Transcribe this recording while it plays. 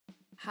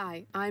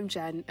Hi, I'm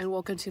Jen, and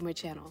welcome to my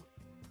channel.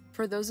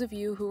 For those of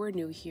you who are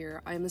new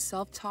here, I am a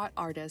self-taught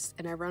artist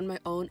and I run my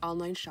own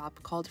online shop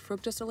called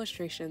Fructus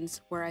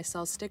Illustrations, where I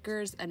sell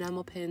stickers,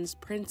 enamel pins,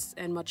 prints,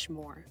 and much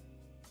more.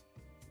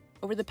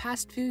 Over the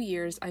past few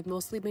years, I've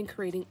mostly been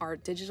creating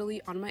art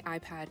digitally on my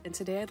iPad, and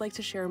today I'd like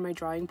to share my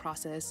drawing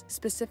process,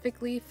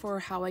 specifically for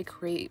how I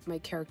create my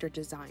character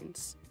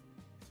designs.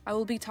 I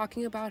will be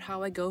talking about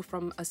how I go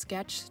from a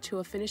sketch to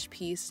a finished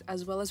piece,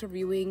 as well as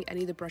reviewing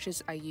any of the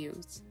brushes I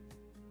use.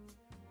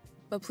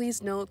 But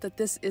please note that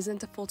this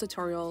isn't a full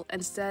tutorial,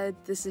 instead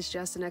this is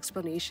just an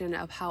explanation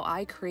of how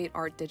I create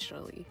art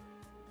digitally.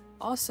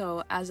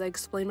 Also, as I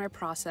explain my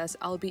process,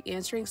 I'll be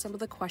answering some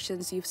of the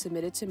questions you've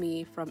submitted to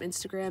me from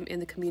Instagram in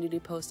the community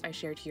post I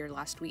shared here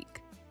last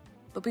week.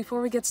 But before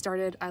we get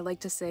started, I'd like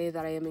to say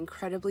that I am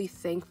incredibly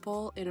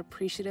thankful and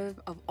appreciative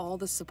of all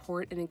the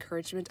support and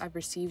encouragement I've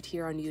received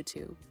here on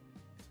YouTube.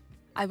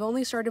 I've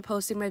only started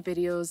posting my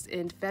videos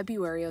in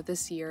February of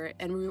this year,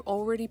 and we're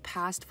already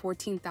past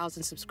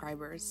 14,000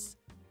 subscribers.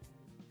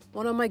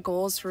 One of my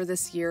goals for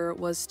this year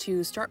was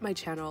to start my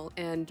channel,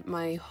 and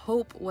my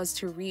hope was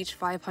to reach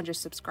 500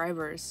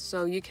 subscribers,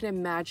 so you can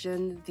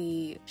imagine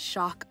the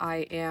shock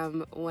I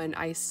am when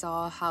I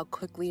saw how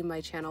quickly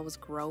my channel was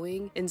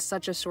growing in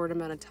such a short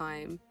amount of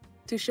time.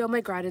 To show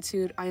my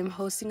gratitude, I am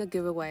hosting a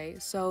giveaway,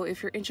 so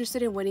if you're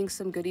interested in winning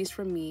some goodies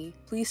from me,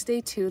 please stay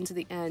tuned to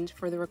the end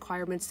for the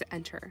requirements to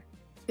enter.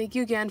 Thank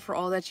you again for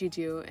all that you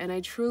do, and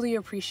I truly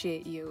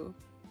appreciate you.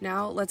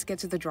 Now let's get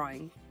to the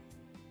drawing.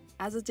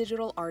 As a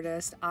digital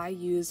artist, I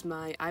use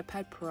my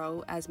iPad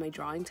Pro as my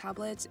drawing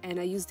tablet, and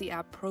I use the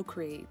app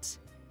Procreate.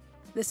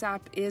 This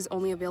app is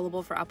only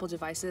available for Apple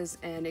devices,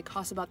 and it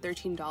costs about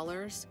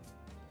 $13.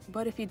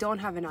 But if you don't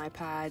have an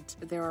iPad,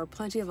 there are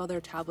plenty of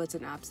other tablets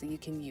and apps that you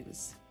can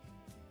use.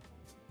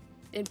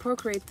 In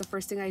Procreate, the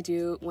first thing I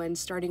do when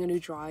starting a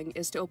new drawing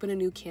is to open a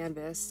new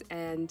canvas,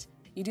 and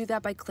you do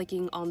that by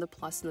clicking on the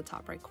plus in the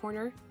top right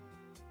corner.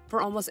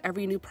 For almost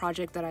every new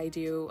project that I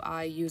do,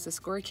 I use a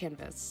square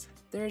canvas.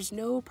 There's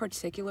no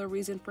particular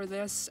reason for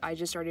this, I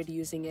just started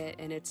using it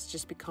and it's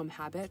just become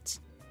habit.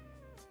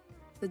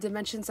 The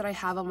dimensions that I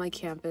have on my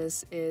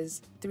canvas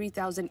is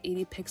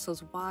 3080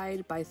 pixels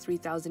wide by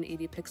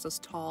 3080 pixels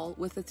tall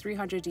with a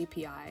 300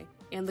 dpi,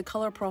 and the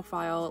color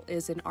profile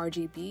is in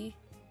RGB,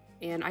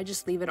 and I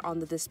just leave it on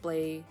the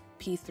display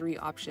P3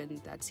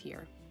 option that's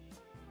here.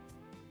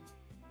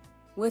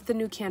 With the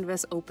new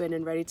canvas open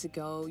and ready to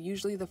go,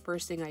 usually the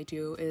first thing I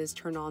do is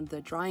turn on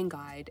the drawing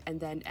guide and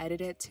then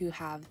edit it to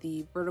have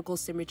the vertical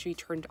symmetry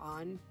turned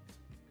on.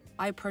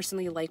 I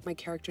personally like my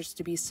characters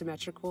to be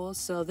symmetrical,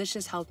 so this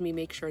just helped me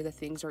make sure that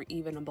things are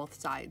even on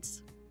both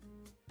sides.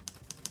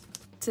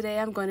 Today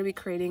I'm going to be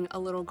creating a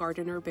little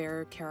gardener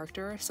bear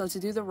character, so to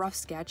do the rough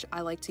sketch,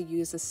 I like to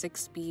use a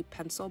 6B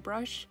pencil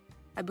brush.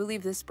 I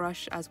believe this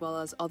brush, as well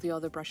as all the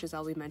other brushes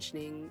I'll be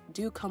mentioning,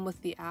 do come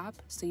with the app,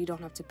 so you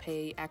don't have to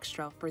pay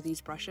extra for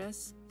these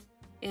brushes.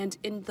 And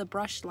in the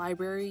brush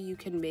library, you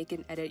can make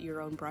and edit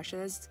your own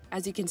brushes.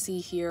 As you can see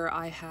here,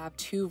 I have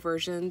two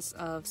versions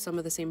of some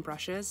of the same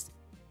brushes.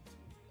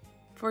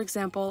 For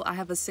example, I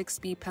have a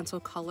 6B pencil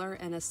color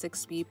and a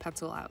 6B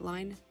pencil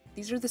outline.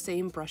 These are the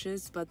same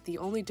brushes, but the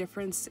only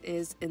difference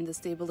is in the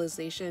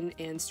stabilization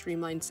and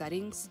streamline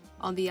settings.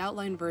 On the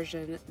outline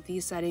version,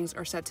 these settings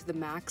are set to the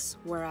max,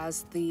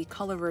 whereas the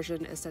color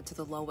version is set to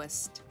the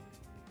lowest.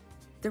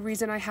 The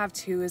reason I have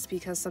two is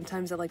because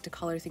sometimes I like to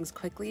color things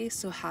quickly,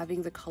 so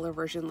having the color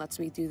version lets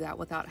me do that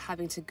without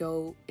having to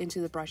go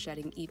into the brush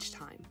setting each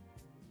time.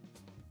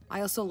 I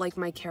also like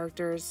my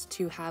characters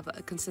to have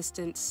a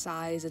consistent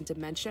size and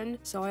dimension,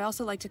 so I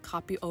also like to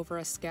copy over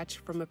a sketch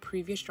from a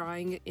previous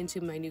drawing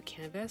into my new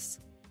canvas.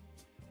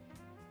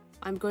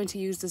 I'm going to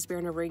use this bear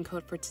in a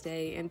raincoat for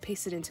today and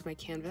paste it into my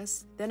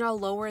canvas. Then I'll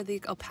lower the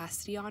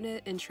opacity on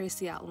it and trace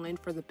the outline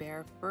for the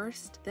bear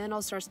first. Then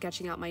I'll start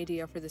sketching out my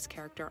idea for this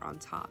character on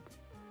top.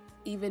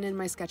 Even in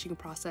my sketching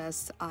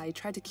process, I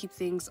try to keep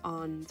things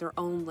on their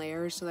own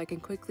layers so that I can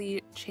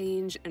quickly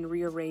change and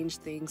rearrange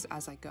things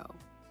as I go.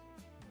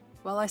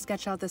 While I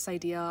sketch out this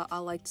idea,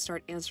 I'll like to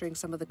start answering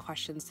some of the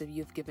questions that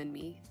you've given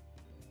me.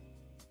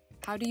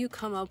 How do you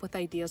come up with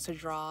ideas to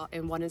draw,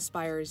 and what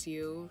inspires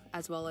you,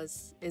 as well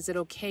as is it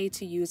okay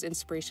to use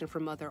inspiration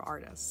from other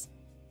artists?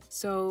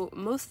 So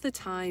most of the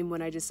time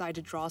when I decide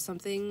to draw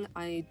something,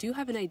 I do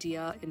have an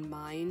idea in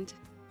mind.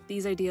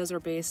 These ideas are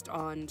based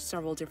on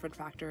several different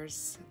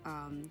factors.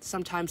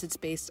 Sometimes it's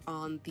based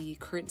on the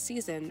current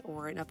season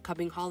or an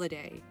upcoming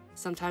holiday.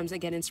 Sometimes I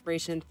get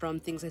inspiration from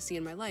things I see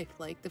in my life,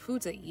 like the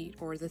foods I eat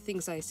or the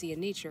things I see in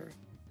nature.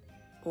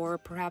 Or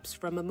perhaps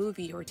from a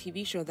movie or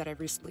TV show that I've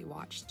recently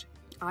watched.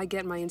 I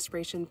get my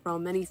inspiration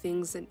from many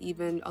things and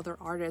even other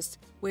artists,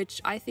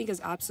 which I think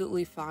is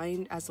absolutely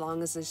fine as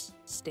long as it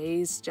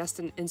stays just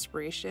an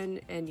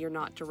inspiration and you're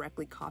not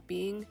directly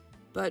copying.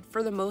 But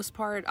for the most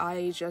part,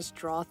 I just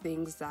draw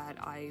things that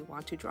I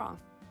want to draw.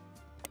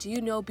 Do you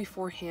know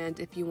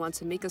beforehand if you want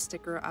to make a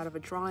sticker out of a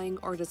drawing,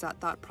 or does that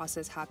thought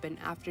process happen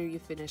after you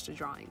finish the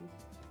drawing?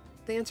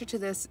 The answer to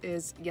this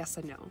is yes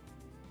and no.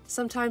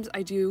 Sometimes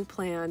I do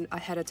plan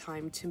ahead of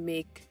time to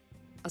make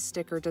a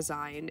sticker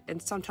design,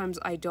 and sometimes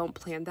I don't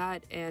plan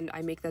that and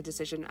I make that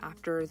decision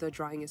after the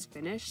drawing is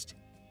finished.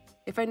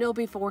 If I know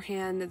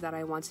beforehand that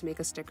I want to make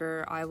a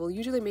sticker, I will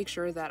usually make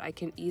sure that I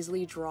can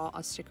easily draw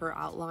a sticker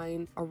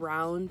outline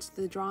around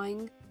the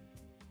drawing.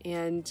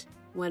 And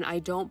when I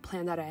don't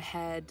plan that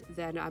ahead,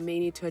 then I may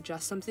need to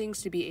adjust some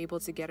things to be able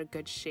to get a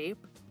good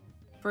shape.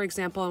 For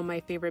example, my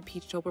favorite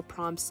Peachtober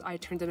prompts, I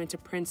turned them into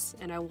prints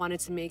and I wanted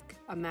to make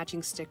a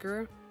matching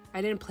sticker.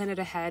 I didn't plan it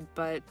ahead,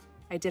 but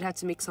I did have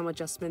to make some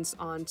adjustments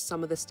on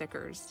some of the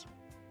stickers.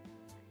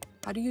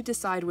 How do you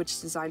decide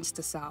which designs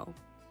to sell?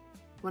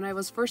 When I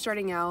was first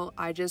starting out,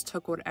 I just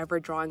took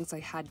whatever drawings I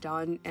had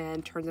done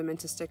and turned them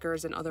into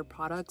stickers and other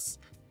products.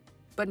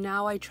 But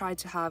now I try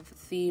to have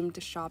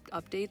themed shopped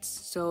updates.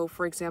 So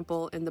for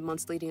example, in the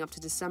months leading up to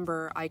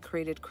December, I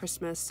created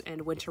Christmas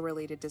and winter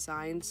related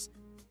designs.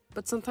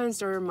 But sometimes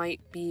there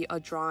might be a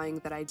drawing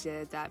that I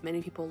did that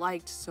many people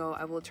liked, so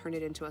I will turn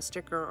it into a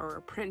sticker or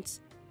a print.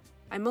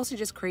 I mostly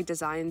just create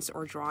designs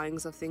or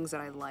drawings of things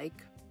that I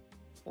like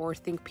or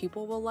think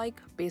people will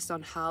like based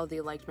on how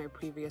they liked my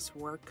previous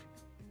work.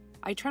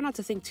 I try not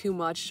to think too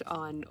much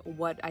on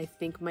what I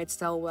think might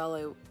sell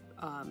well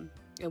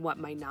and what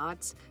might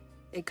not.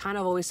 It kind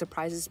of always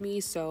surprises me,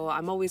 so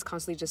I'm always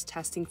constantly just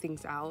testing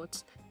things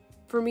out.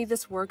 For me,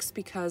 this works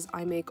because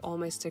I make all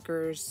my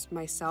stickers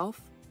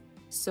myself,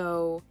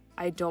 so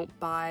I don't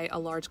buy a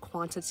large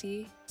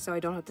quantity, so I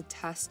don't have to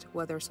test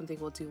whether something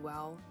will do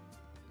well.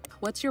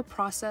 What's your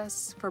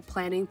process for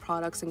planning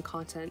products and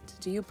content?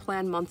 Do you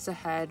plan months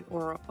ahead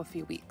or a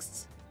few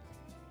weeks?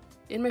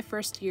 In my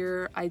first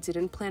year, I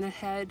didn't plan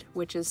ahead,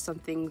 which is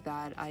something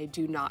that I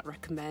do not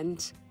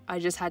recommend. I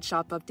just had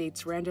shop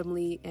updates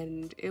randomly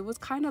and it was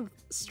kind of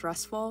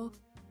stressful.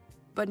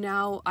 But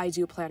now I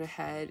do plan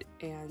ahead,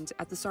 and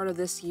at the start of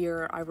this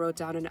year, I wrote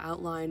down an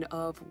outline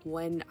of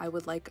when I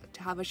would like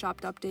to have a shop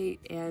update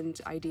and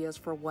ideas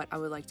for what I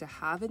would like to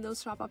have in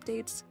those shop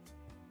updates.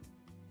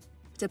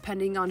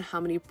 Depending on how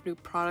many new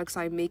products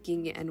I'm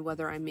making and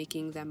whether I'm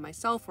making them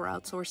myself or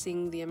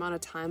outsourcing, the amount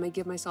of time I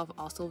give myself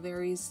also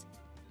varies.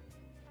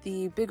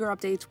 The bigger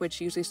updates,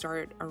 which usually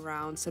start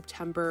around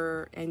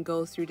September and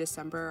go through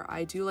December,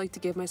 I do like to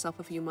give myself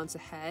a few months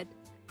ahead.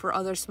 For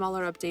other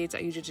smaller updates, I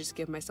usually just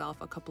give myself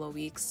a couple of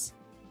weeks.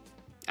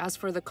 As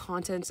for the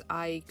content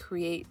I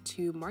create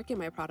to market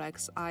my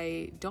products,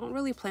 I don't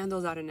really plan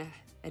those out in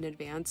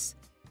advance.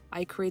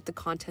 I create the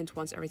content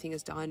once everything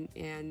is done,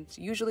 and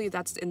usually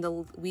that's in the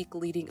week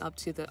leading up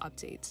to the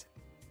update.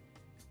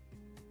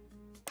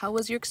 How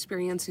was your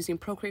experience using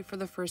Procreate for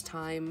the first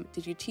time?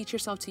 Did you teach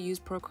yourself to use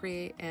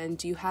Procreate? And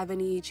do you have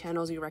any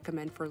channels you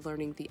recommend for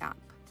learning the app?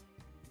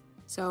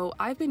 So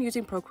I've been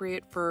using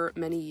Procreate for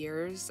many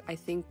years. I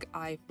think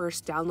I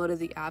first downloaded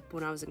the app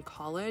when I was in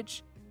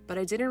college, but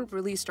I didn't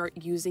really start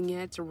using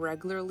it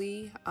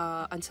regularly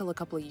until a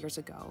couple of years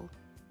ago.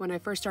 When I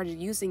first started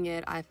using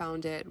it, I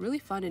found it really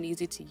fun and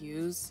easy to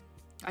use.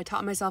 I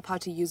taught myself how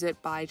to use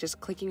it by just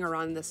clicking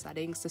around in the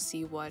settings to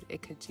see what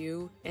it could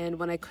do. And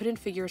when I couldn't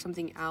figure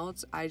something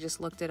out, I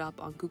just looked it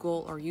up on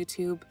Google or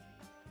YouTube.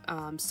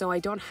 So I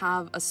don't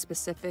have a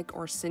specific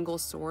or single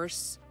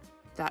source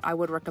that I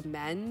would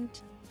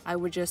recommend. I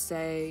would just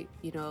say,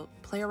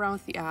 play around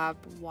with the app,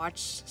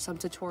 watch some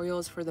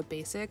tutorials for the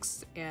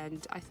basics,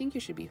 and I think you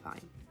should be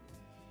fine.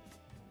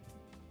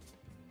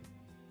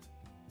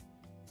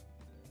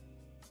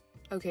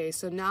 Okay,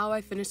 so now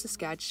I finished the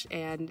sketch,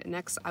 and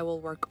next I will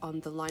work on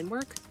the line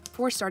work.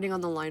 Before starting on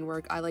the line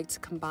work, I like to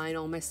combine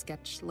all my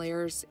sketch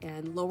layers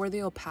and lower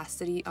the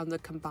opacity on the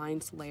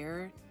combined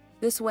layer.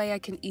 This way I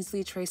can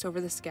easily trace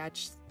over the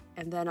sketch,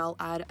 and then I'll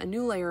add a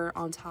new layer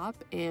on top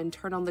and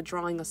turn on the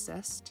drawing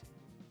assist.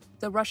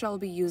 The brush I'll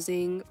be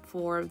using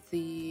for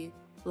the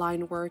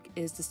line work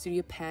is the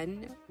Studio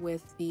Pen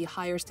with the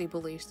higher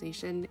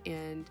stabilization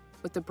and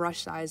with the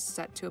brush size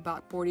set to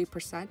about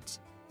 40%.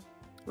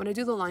 When I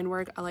do the line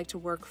work, I like to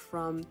work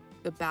from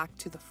the back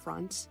to the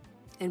front.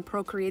 In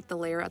Procreate, the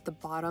layer at the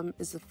bottom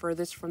is the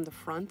furthest from the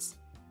front,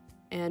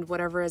 and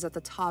whatever is at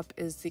the top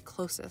is the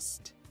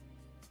closest.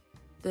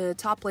 The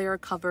top layer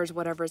covers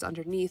whatever is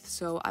underneath,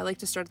 so I like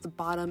to start at the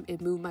bottom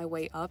and move my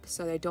way up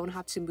so that I don't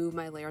have to move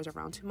my layers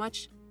around too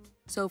much.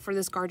 So for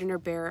this gardener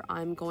bear,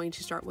 I'm going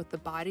to start with the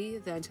body,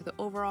 then to the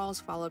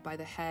overalls, followed by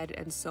the head,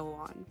 and so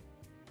on.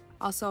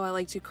 Also, I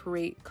like to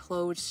create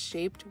clothes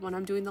shaped when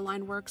I'm doing the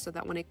line work so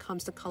that when it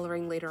comes to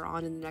coloring later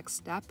on in the next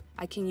step,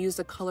 I can use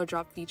the color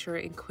drop feature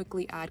and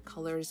quickly add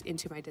colors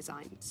into my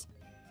designs.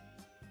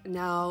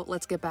 Now,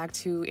 let's get back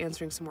to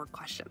answering some more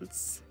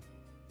questions.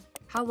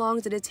 How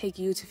long did it take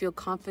you to feel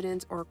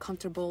confident or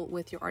comfortable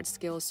with your art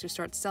skills to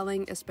start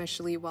selling,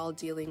 especially while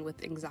dealing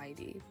with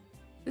anxiety?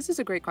 This is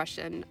a great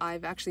question.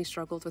 I've actually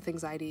struggled with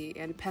anxiety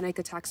and panic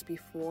attacks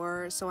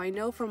before, so I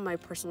know from my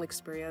personal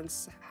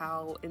experience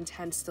how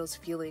intense those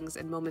feelings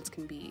and moments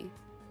can be.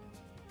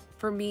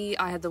 For me,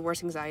 I had the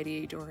worst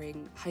anxiety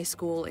during high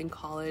school and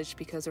college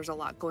because there's a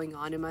lot going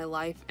on in my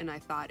life and I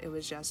thought it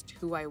was just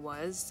who I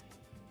was.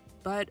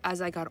 But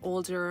as I got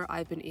older,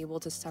 I've been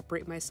able to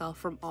separate myself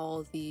from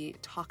all the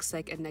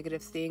toxic and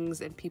negative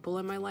things and people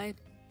in my life.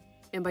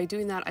 And by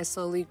doing that, I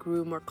slowly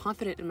grew more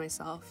confident in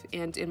myself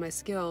and in my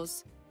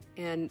skills.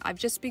 And I've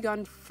just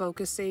begun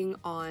focusing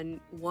on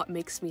what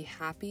makes me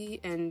happy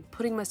and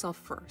putting myself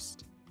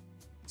first.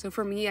 So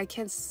for me, I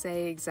can't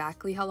say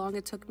exactly how long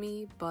it took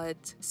me,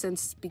 but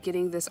since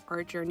beginning this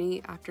art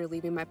journey after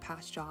leaving my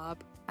past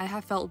job, I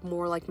have felt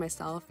more like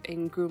myself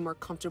and grew more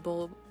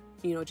comfortable,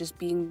 just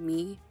being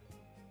me.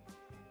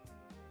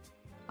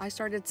 I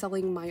started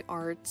selling my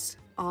art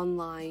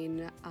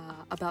online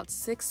about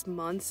 6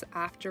 months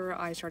after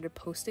I started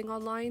posting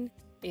online,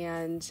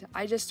 and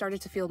I just started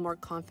to feel more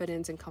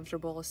confident and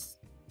comfortable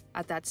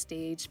at that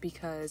stage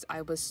because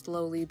I was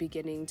slowly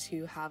beginning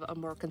to have a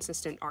more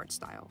consistent art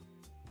style.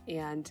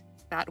 And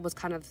that was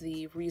kind of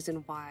the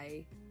reason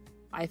why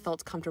I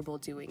felt comfortable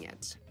doing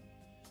it.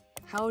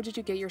 How did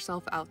you get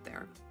yourself out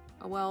there?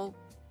 Well,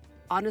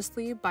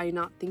 honestly, by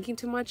not thinking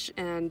too much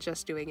and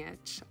just doing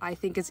it. I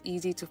think it's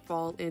easy to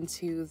fall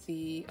into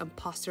the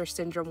imposter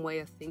syndrome way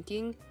of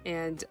thinking,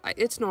 and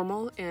it's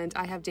normal, and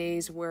I have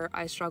days where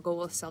I struggle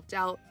with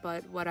self-doubt,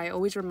 but what I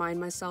always remind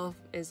myself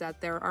is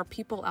that there are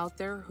people out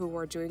there who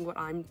are doing what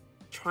I'm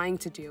trying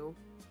to do,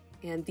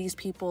 and these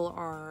people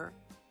are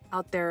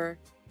out there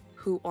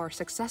who are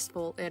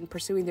successful in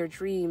pursuing their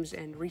dreams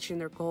and reaching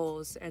their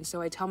goals, and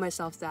so I tell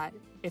myself that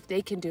if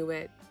they can do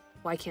it,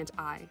 why can't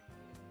I?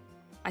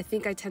 I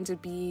think I tend to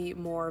be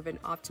more of an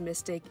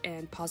optimistic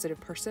and positive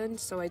person,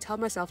 so I tell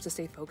myself to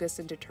stay focused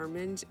and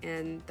determined,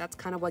 and that's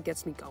kind of what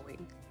gets me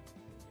going.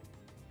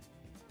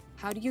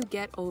 How do you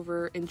get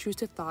over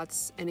intrusive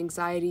thoughts and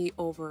anxiety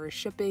over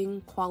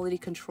shipping, quality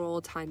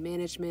control, time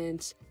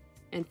management,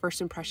 and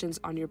first impressions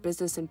on your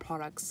business and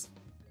products?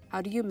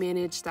 How do you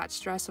manage that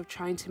stress of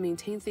trying to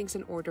maintain things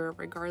in order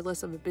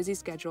regardless of a busy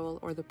schedule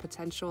or the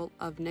potential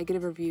of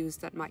negative reviews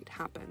that might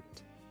happen?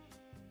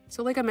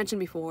 So like I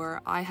mentioned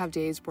before, I have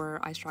days where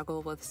I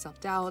struggle with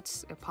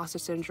self-doubt, imposter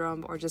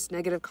syndrome, or just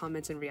negative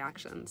comments and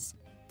reactions.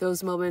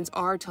 Those moments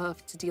are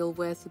tough to deal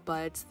with,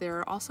 but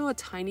they're also a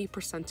tiny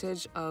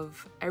percentage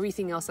of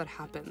everything else that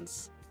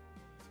happens.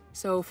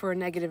 So for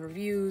negative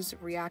reviews,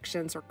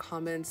 reactions, or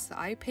comments,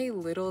 I pay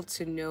little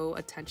to no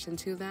attention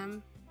to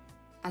them.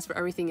 As for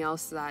everything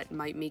else that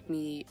might make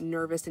me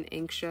nervous and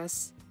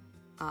anxious,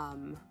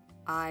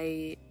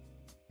 I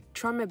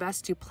try my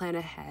best to plan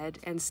ahead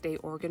and stay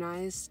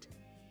organized.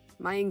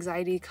 My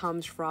anxiety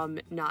comes from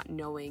not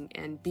knowing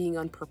and being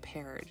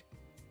unprepared.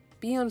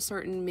 Being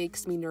uncertain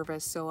makes me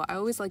nervous, so I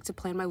always like to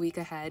plan my week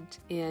ahead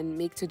and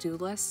make to-do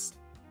lists.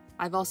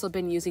 I've also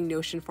been using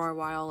Notion for a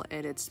while,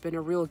 and it's been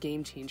a real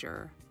game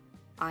changer.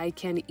 I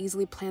can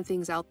easily plan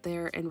things out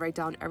there and write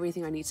down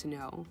everything I need to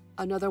know.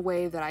 Another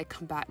way that I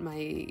combat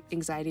my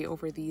anxiety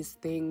over these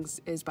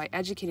things is by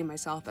educating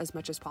myself as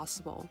much as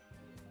possible.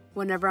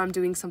 Whenever I'm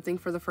doing something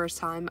for the first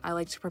time, I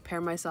like to prepare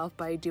myself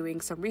by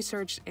doing some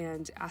research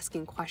and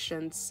asking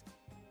questions.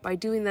 By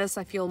doing this,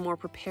 I feel more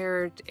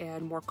prepared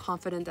and more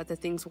confident that the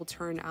things will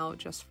turn out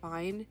just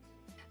fine.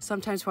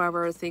 Sometimes,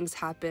 however, things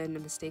happen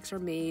and mistakes are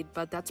made,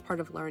 but that's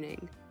part of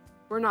learning.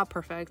 We're not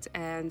perfect,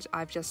 and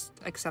I've just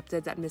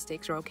accepted that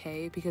mistakes are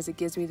okay because it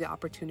gives me the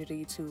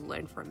opportunity to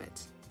learn from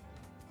it.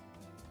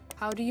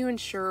 How do you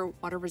ensure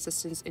water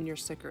resistance in your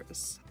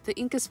stickers? The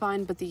ink is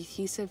fine, but the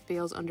adhesive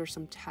fails under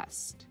some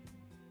test.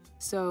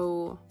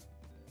 So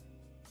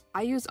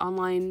I use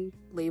Online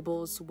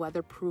Labels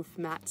weatherproof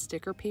matte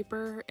sticker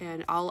paper,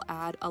 and I'll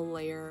add a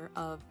layer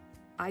of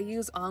I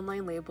use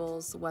Online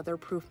Labels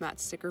weatherproof matte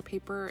sticker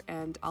paper,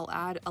 and I'll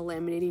add a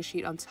laminating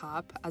sheet on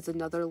top as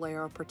another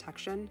layer of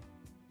protection.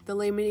 The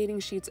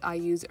laminating sheets I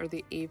use are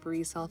the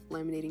Avery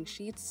self-laminating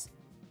sheets.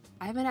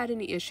 I haven't had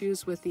any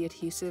issues with the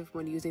adhesive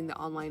when using the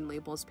Online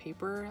Labels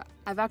paper.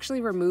 I've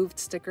actually removed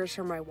stickers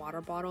from my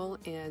water bottle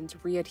and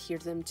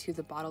re-adhered them to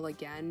the bottle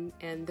again,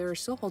 and they're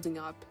still holding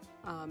up.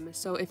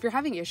 So if you're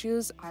having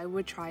issues, I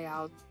would try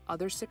out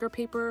other sticker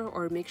paper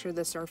or make sure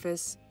the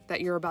surface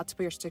that you're about to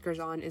put your stickers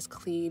on is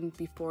clean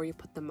before you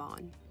put them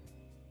on.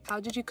 How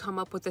did you come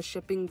up with the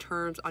shipping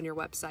terms on your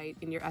website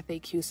in your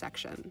FAQ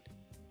section?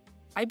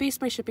 I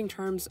based my shipping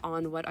terms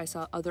on what I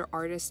saw other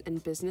artists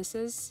and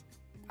businesses.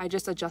 I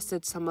just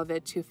adjusted some of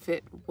it to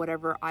fit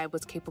whatever I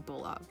was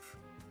capable of.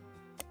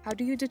 How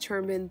do you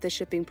determine the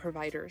shipping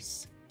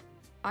providers?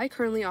 I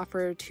currently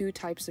offer 2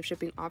 types of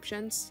shipping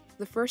options.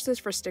 The first is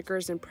for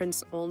stickers and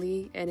prints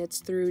only, and it's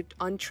through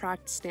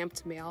untracked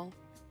stamped mail.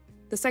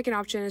 The second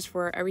option is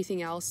for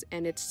everything else,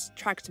 and it's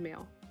tracked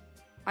mail.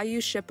 I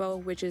use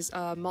Shippo, which is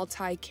a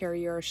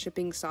multi-carrier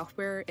shipping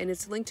software, and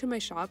it's linked to my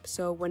shop,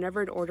 so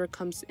whenever an order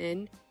comes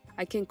in,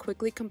 I can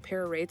quickly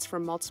compare rates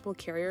from multiple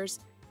carriers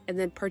and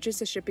then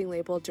purchase a shipping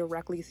label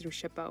directly through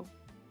Shippo.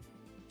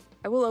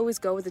 I will always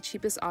go with the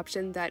cheapest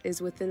option that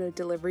is within a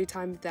delivery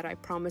time that I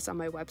promise on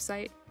my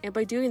website, and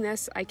by doing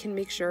this, I can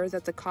make sure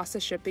that the cost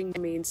of shipping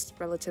remains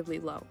relatively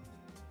low.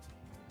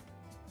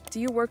 Do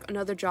you work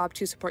another job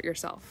to support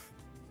yourself?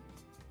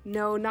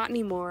 No, not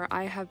anymore.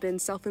 I have been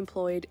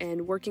self-employed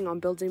and working on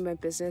building my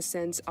business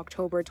since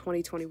October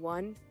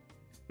 2021.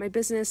 My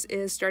business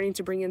is starting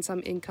to bring in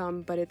some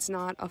income, but it's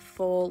not a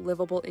full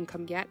livable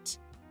income yet.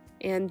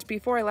 And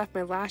before I left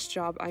my last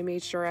job, I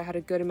made sure I had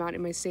a good amount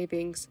in my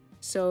savings.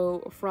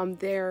 So from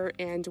there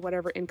and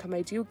whatever income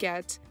I do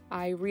get,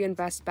 I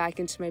reinvest back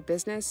into my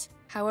business.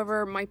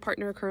 However, my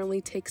partner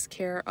currently takes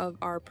care of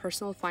our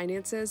personal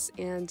finances,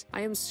 and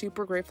I am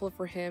super grateful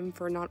for him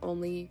for not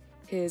only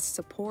his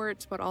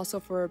support, but also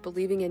for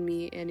believing in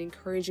me and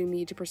encouraging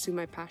me to pursue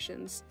my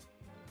passions.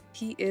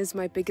 He is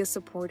my biggest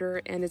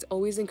supporter and is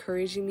always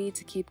encouraging me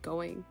to keep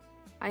going.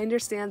 I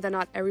understand that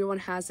not everyone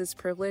has this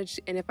privilege,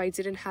 and if I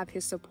didn't have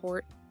his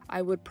support,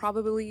 I would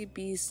probably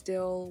be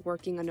still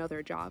working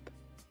another job.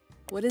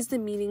 What is the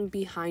meaning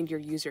behind your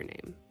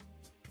username?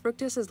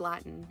 Fructus is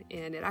Latin,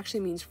 and it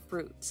actually means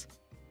fruit.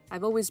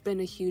 I've always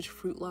been a huge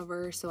fruit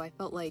lover, so I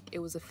felt like it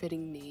was a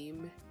fitting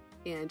name.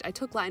 And I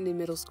took Latin in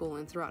middle school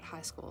and throughout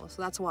high school,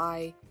 so that's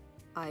why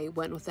I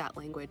went with that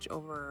language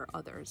over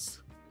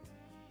others.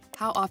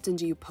 How often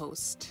do you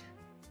post?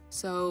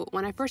 So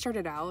when I first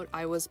started out,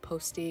 I was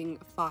posting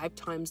 5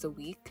 times a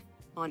week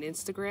on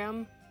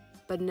Instagram,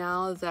 but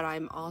now that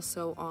I'm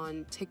also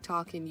on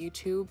TikTok and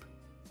YouTube,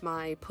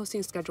 my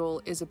posting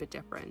schedule is a bit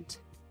different.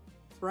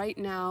 Right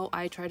now,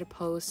 I try to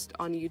post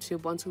on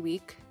YouTube once a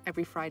week,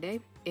 every Friday,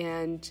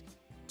 and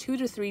 2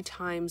 to 3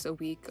 times a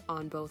week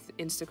on both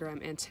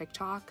Instagram and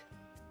TikTok.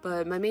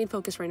 But my main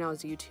focus right now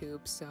is YouTube,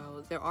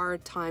 so there are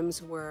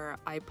times where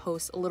I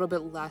post a little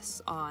bit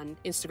less on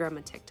Instagram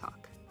and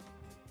TikTok.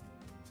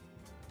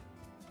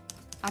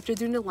 After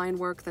doing the line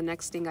work, the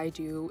next thing I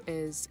do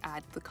is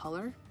add the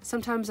color.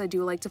 Sometimes I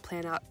do like to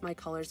plan out my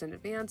colors in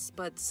advance,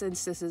 but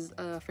since this is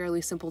a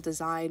fairly simple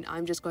design,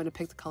 I'm just going to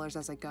pick the colors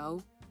as I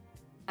go.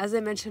 As I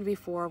mentioned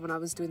before when I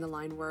was doing the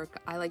line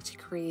work, I like to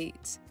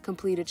create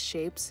completed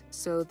shapes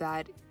so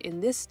that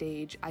in this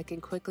stage, I can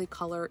quickly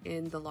color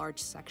in the large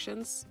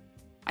sections.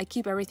 I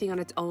keep everything on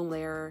its own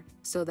layer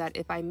so that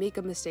if I make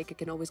a mistake, I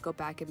can always go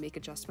back and make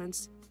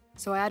adjustments.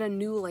 So I add a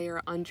new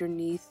layer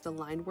underneath the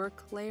line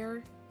work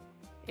layer,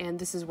 and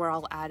this is where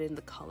I'll add in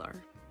the color.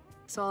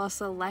 So I'll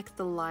select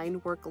the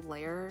line work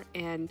layer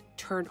and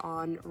turn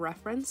on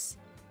reference,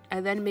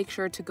 and then make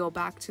sure to go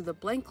back to the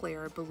blank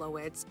layer below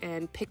it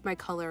and pick my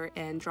color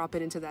and drop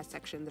it into that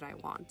section that I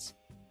want.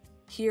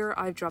 Here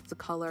I've dropped the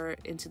color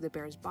into the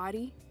bear's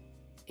body,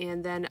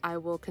 and then I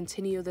will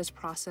continue this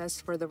process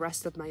for the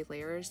rest of my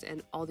layers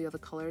and all the other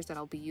colors that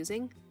I'll be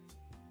using.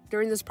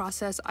 During this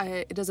process,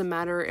 it doesn't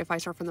matter if I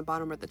start from the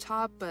bottom or the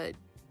top, but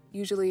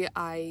usually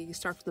I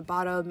start from the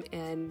bottom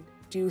and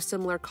do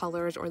similar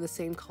colors or the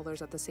same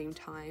colors at the same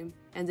time,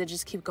 and then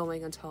just keep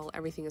going until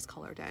everything is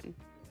colored in.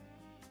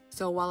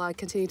 So while I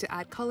continue to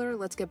add color,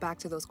 let's get back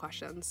to those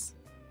questions.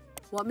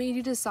 What made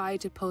you decide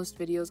to post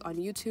videos on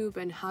YouTube,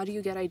 and how do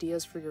you get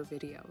ideas for your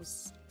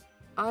videos?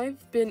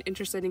 I've been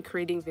interested in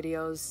creating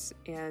videos,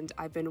 and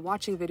I've been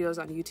watching videos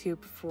on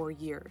YouTube for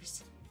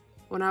years.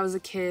 When I was a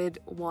kid,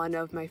 one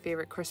of my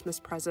favorite Christmas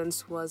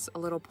presents was a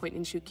little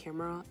point-and-shoot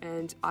camera,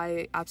 and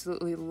I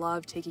absolutely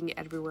loved taking it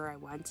everywhere I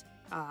went.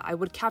 I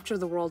would capture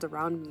the world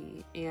around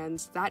me, and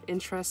that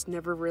interest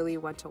never really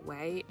went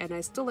away, and I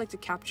still like to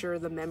capture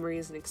the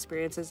memories and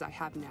experiences I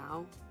have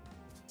now.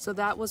 So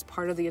that was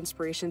part of the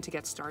inspiration to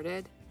get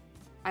started.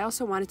 I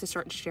also wanted to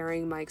start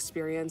sharing my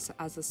experience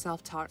as a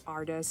self-taught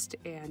artist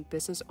and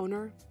business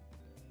owner.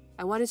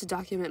 I wanted to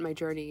document my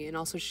journey and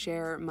also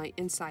share my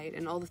insight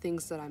and all the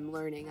things that I'm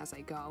learning as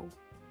I go.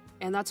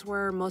 And that's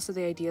where most of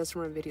the ideas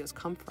for my videos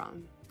come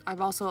from. I've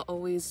also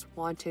always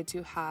wanted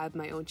to have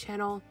my own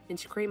channel and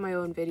to create my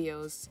own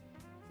videos.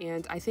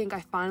 And I think I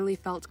finally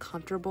felt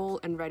comfortable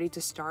and ready to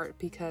start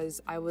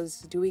because I was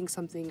doing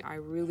something I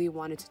really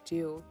wanted to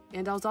do.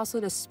 And I was also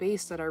in a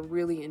space that I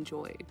really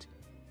enjoyed.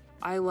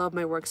 I love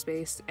my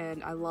workspace,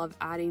 and I love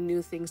adding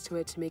new things to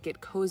it to make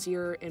it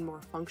cozier and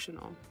more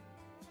functional.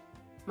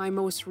 My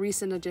most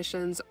recent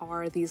additions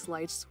are these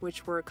lights,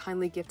 which were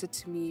kindly gifted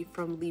to me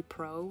from Lee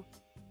Pro.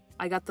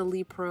 I got the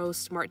Lee Pro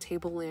smart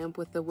table lamp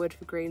with the wood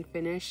grain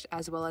finish,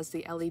 as well as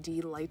the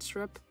LED light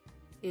strip,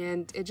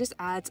 and it just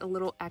adds a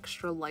little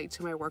extra light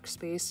to my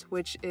workspace,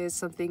 which is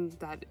something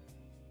that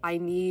I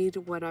need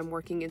when I'm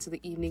working into the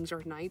evenings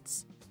or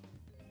nights.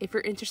 If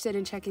you're interested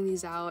in checking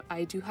these out,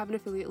 I do have an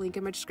affiliate link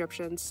in my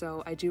description,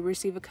 so I do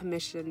receive a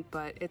commission,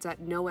 but it's at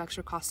no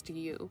extra cost to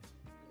you.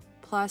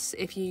 Plus,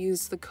 if you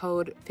use the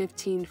code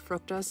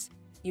 15fructus,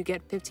 you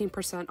get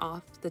 15%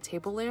 off the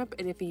table lamp,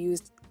 and if you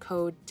use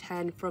code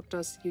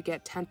 10fructus, you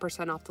get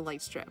 10% off the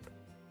light strip.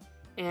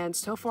 And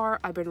so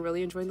far, I've been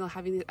really enjoying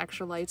having these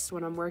extra lights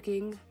when I'm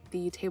working.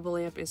 The table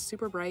lamp is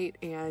super bright,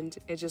 and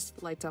it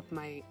just lights up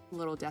my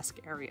little desk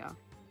area.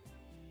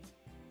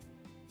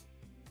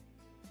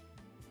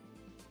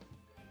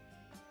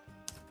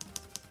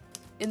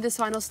 In this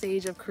final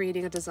stage of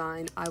creating a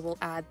design, I will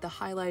add the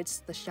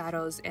highlights, the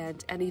shadows,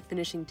 and any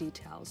finishing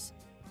details.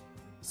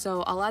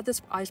 So I'll add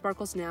this eye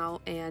sparkles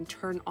now and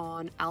turn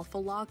on alpha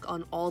lock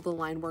on all the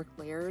line work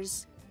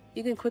layers.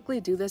 You can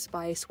quickly do this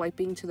by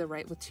swiping to the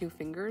right with 2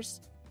 fingers.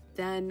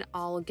 Then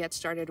I'll get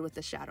started with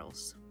the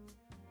shadows.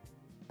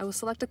 I will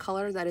select a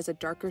color that is a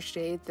darker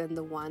shade than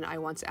the one I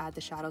want to add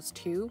the shadows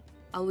to.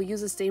 I will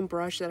use the same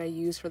brush that I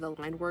use for the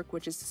line work,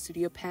 which is the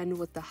Studio Pen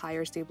with the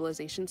higher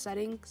stabilization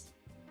settings.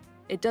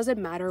 It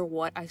doesn't matter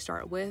what I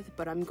start with,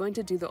 but I'm going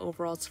to do the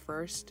overalls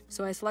first.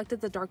 So I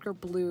selected the darker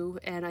blue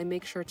and I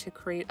make sure to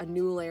create a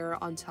new layer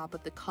on top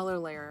of the color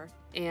layer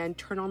and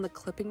turn on the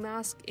clipping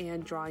mask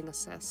and drawing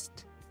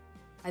assist.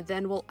 I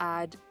then will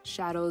add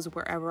shadows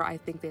wherever I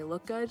think they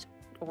look good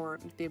or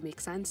if they make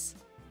sense.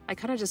 I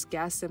kind of just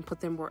guess and put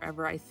them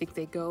wherever I think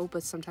they go,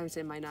 but sometimes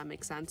it might not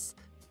make sense.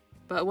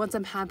 But once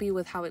I'm happy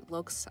with how it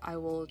looks, I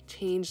will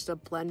change the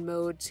blend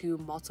mode to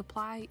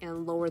multiply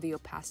and lower the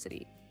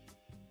opacity.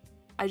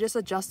 I just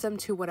adjust them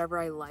to whatever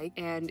I like,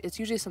 and it's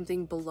usually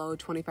something below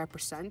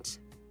 25%.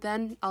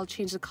 Then I'll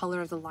change the color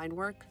of the line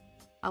work.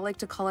 I like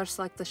to color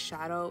select the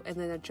shadow and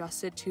then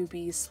adjust it to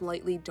be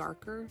slightly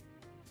darker.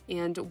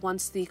 And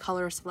once the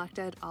color is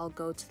selected, I'll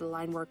go to the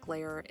line work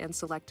layer and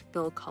select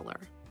fill color.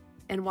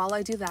 And while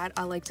I do that,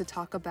 I like to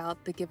talk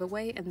about the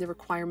giveaway and the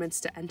requirements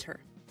to enter.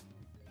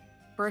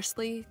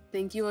 Firstly,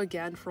 thank you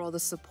again for all the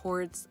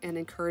supports and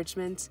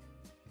encouragement.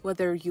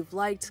 Whether you've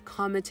liked,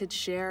 commented,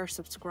 shared,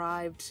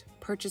 subscribed,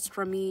 purchased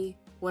from me,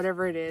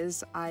 whatever it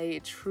is, I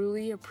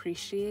truly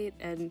appreciate,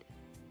 and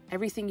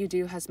everything you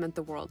do has meant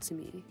the world to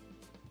me.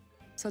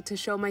 So to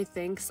show my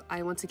thanks,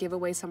 I want to give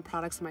away some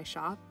products in my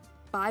shop.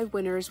 5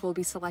 winners will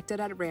be selected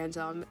at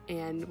random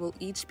and will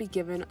each be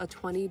given a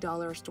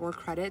 $20 store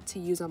credit to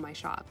use on my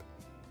shop.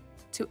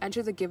 To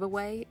enter the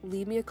giveaway,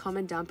 leave me a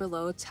comment down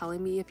below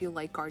telling me if you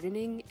like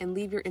gardening and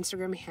leave your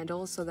Instagram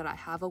handle so that I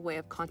have a way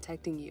of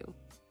contacting you.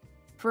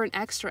 For an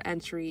extra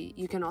entry,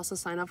 you can also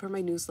sign up for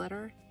my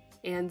newsletter,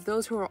 and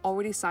those who are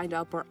already signed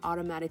up are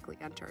automatically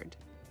entered.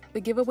 The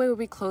giveaway will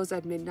be closed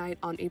at midnight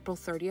on April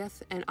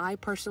 30th, and I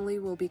personally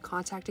will be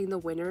contacting the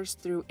winners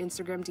through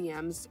Instagram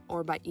DMs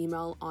or by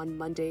email on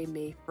Monday,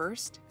 May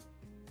 1st.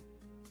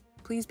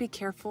 Please be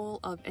careful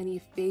of any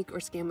fake or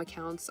scam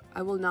accounts.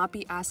 I will not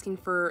be asking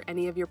for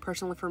any of your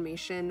personal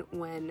information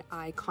when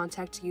I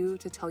contact you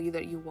to tell you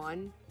that you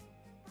won.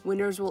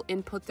 Winners will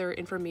input their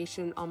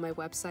information on my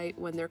website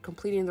when they're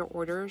completing their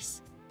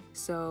orders.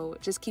 So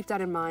just keep that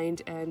in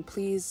mind, and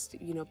please,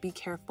 be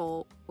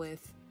careful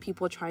with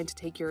people trying to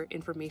take your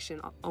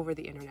information over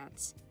the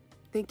internet.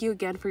 Thank you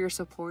again for your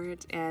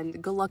support, and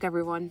good luck,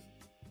 everyone.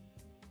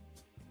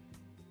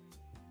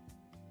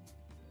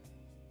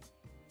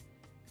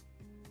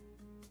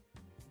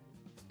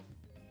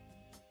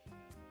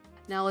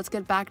 Now let's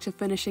get back to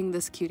finishing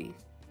this cutie.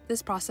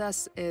 This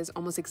process is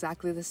almost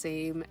exactly the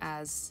same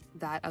as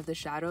that of the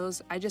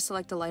shadows. I just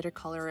select a lighter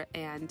color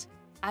and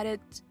add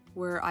it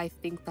where I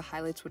think the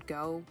highlights would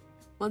go.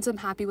 Once I'm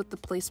happy with the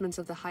placements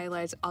of the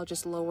highlights, I'll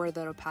just lower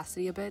the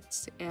opacity a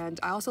bit. And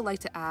I also like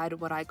to add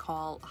what I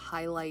call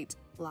highlight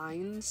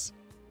lines.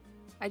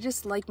 I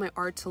just like my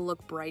art to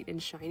look bright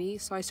and shiny,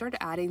 so I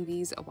started adding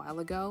these a while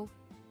ago.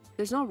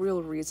 There's no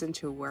real reason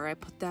to where I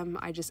put them,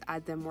 I just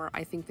add them where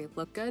I think they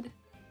look good.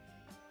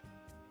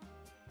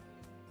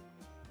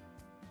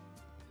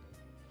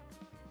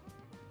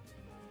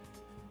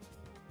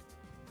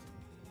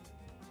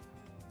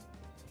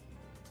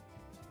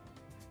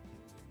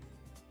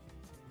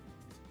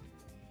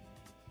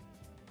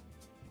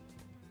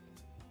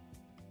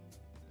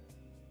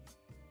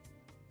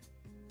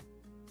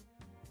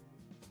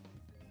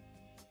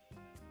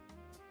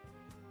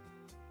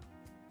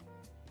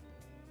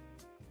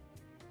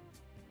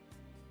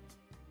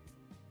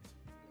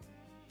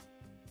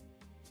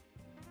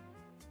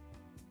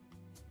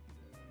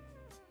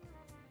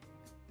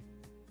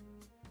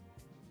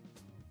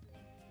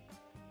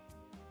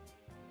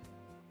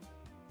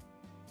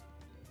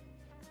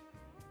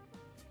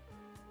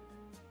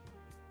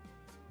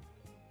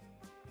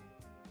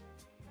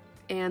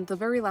 And the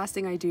very last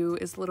thing I do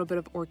is a little bit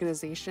of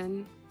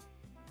organization.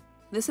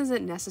 This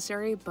isn't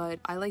necessary, but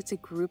I like to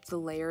group the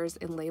layers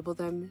and label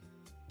them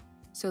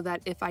so that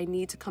if I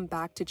need to come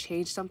back to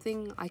change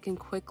something, I can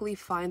quickly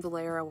find the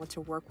layer I want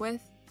to work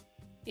with.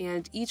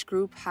 And each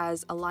group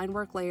has a line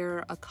work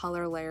layer, a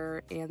color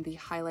layer, and the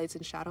highlights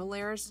and shadow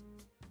layers.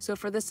 So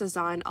for this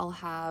design, I'll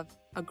have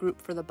a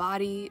group for the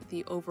body,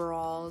 the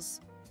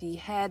overalls, the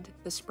head,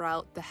 the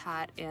sprout, the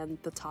hat, and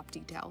the top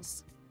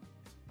details.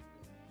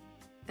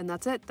 And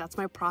that's it. That's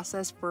my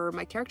process for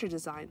my character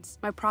designs.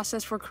 My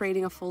process for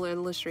creating a full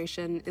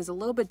illustration is a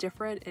little bit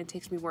different and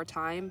takes me more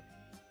time.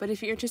 But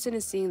if you're interested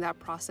in seeing that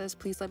process,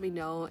 please let me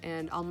know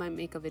and I might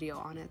make a video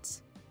on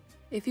it.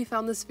 If you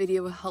found this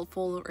video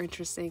helpful or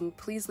interesting,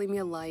 please leave me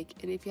a like.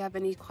 And if you have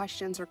any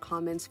questions or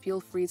comments, feel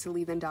free to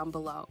leave them down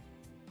below.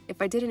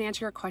 If I didn't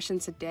answer your question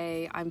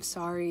today, I'm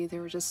sorry.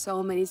 There were just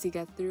so many to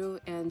get through,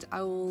 and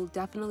I will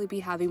definitely be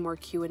having more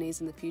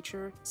Q&As in the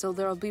future. So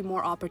there will be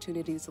more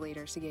opportunities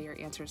later to get your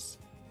answers.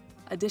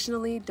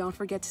 Additionally, don't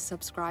forget to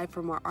subscribe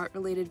for more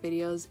art-related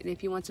videos, and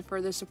if you want to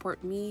further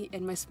support me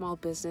and my small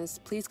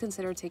business, please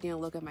consider taking a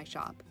look at my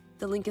shop.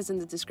 The link is in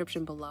the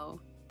description below.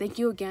 Thank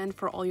you again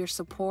for all your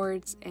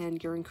support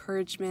and your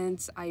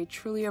encouragement. I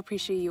truly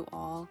appreciate you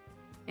all,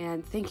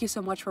 and thank you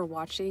so much for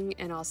watching,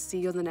 and I'll see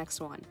you in the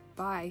next one.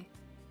 Bye!